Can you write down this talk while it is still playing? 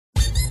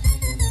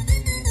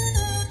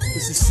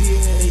It's the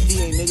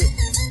C.A.N.A.D.A, nigga.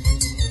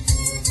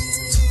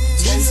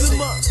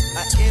 Nizama,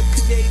 I am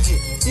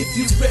Canadian. If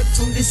you rep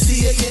from the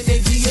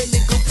C.A.N.A.D.A,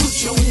 nigga, put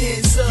your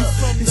hands up.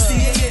 The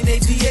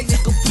C.A.N.A.D.A,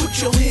 nigga, put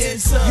your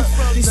hands up.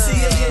 The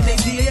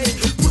C.A.N.A.D.A,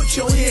 nigga, put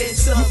your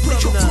hands up.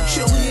 Put your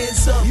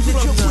hands up. Put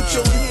your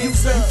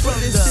hands up. From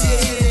the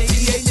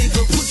C.A.N.A.D.A,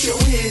 nigga, put your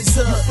hands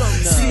up.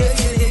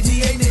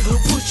 C.A.N.A.D.A, nigga,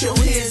 put your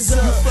hands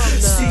up.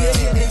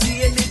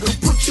 C.A.N.A.D.A, nigga,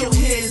 put your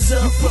hands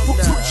up. Put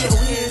your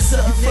hands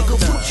up, nigga,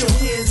 put your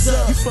hands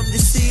up. You from the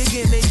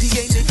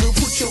C.A.N.A.D.A, nigga,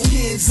 put your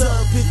hands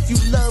up. If you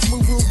love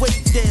moving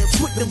weight, then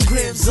put them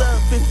grams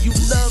up. If you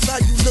love how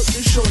you look,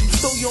 then shorty,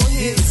 throw your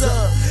hands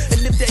up.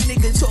 And if that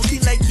nigga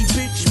talking like he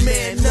bitch,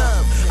 man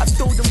up, I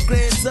throw them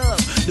grams up.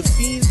 The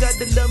fiends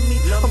gotta love me.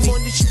 I'm on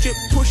the strip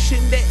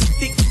pushing that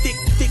thick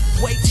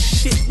white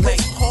shit,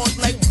 like hard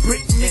like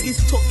brick.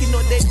 Niggas talking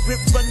on that grip,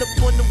 run up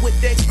on them with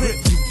that grip.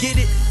 You get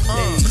it?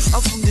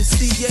 I'm from the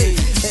C.A.N.A.D.A.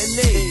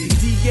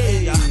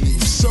 I'm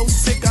so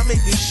sick, I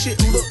make this shit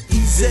look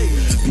easy.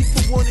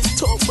 People wanna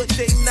talk, but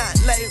they not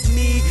like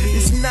me.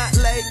 It's not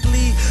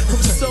likely.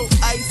 I'm so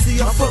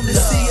icy. I'm from the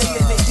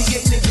C.A.N.A.D.A,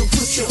 nigga,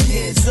 put your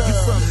hands up.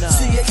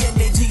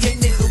 C.A.N.A.D.A,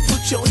 nigga,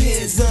 put your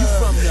hands up.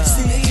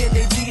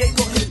 C.A.N.A.D.A,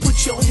 go ahead, put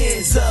your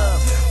hands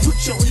up. Put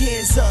your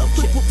hands up.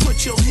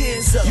 Put your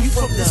hands up. You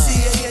from the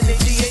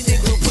C.A.N.A.D.A,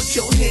 nigga, put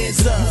your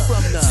hands up.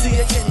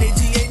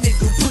 C.A.N.A.D.A,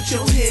 nigga, put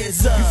your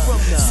hands up.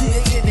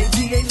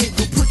 C.A.N.A.D.A,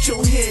 nigga, put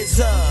your hands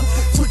up.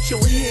 Put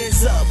your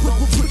hands up.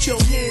 Put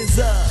your hands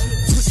up.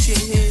 Put your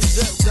hands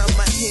up. Got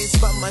my hands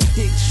by my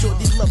dick.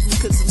 Shorty love me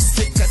cause I'm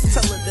sick. I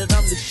tell her that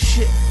I'm the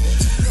shit.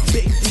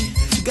 Baby,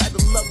 you gotta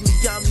love me,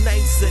 I'm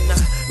nice and I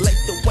like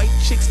the white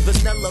chicks,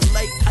 vanilla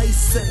like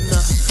ice and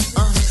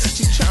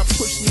she tryna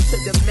push me to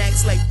the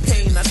max like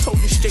pain. I told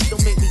her straight,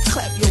 don't make me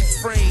clap your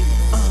frame.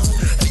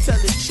 I tell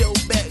her chill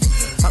back.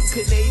 I'm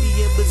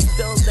Canadian, but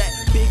still that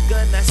big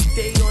gun. I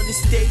stay on the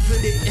stage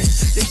with it, and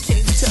they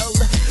can't tell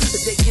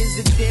that they gives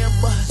a damn.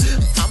 But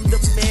I'm the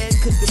man,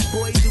 cause the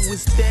boy do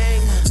his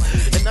thing,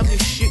 and I'm the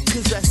shit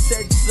cause I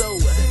said so.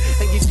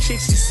 And your chick,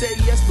 she say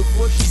yes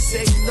before she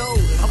say no.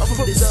 I'm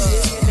from the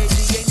C.A.N.A.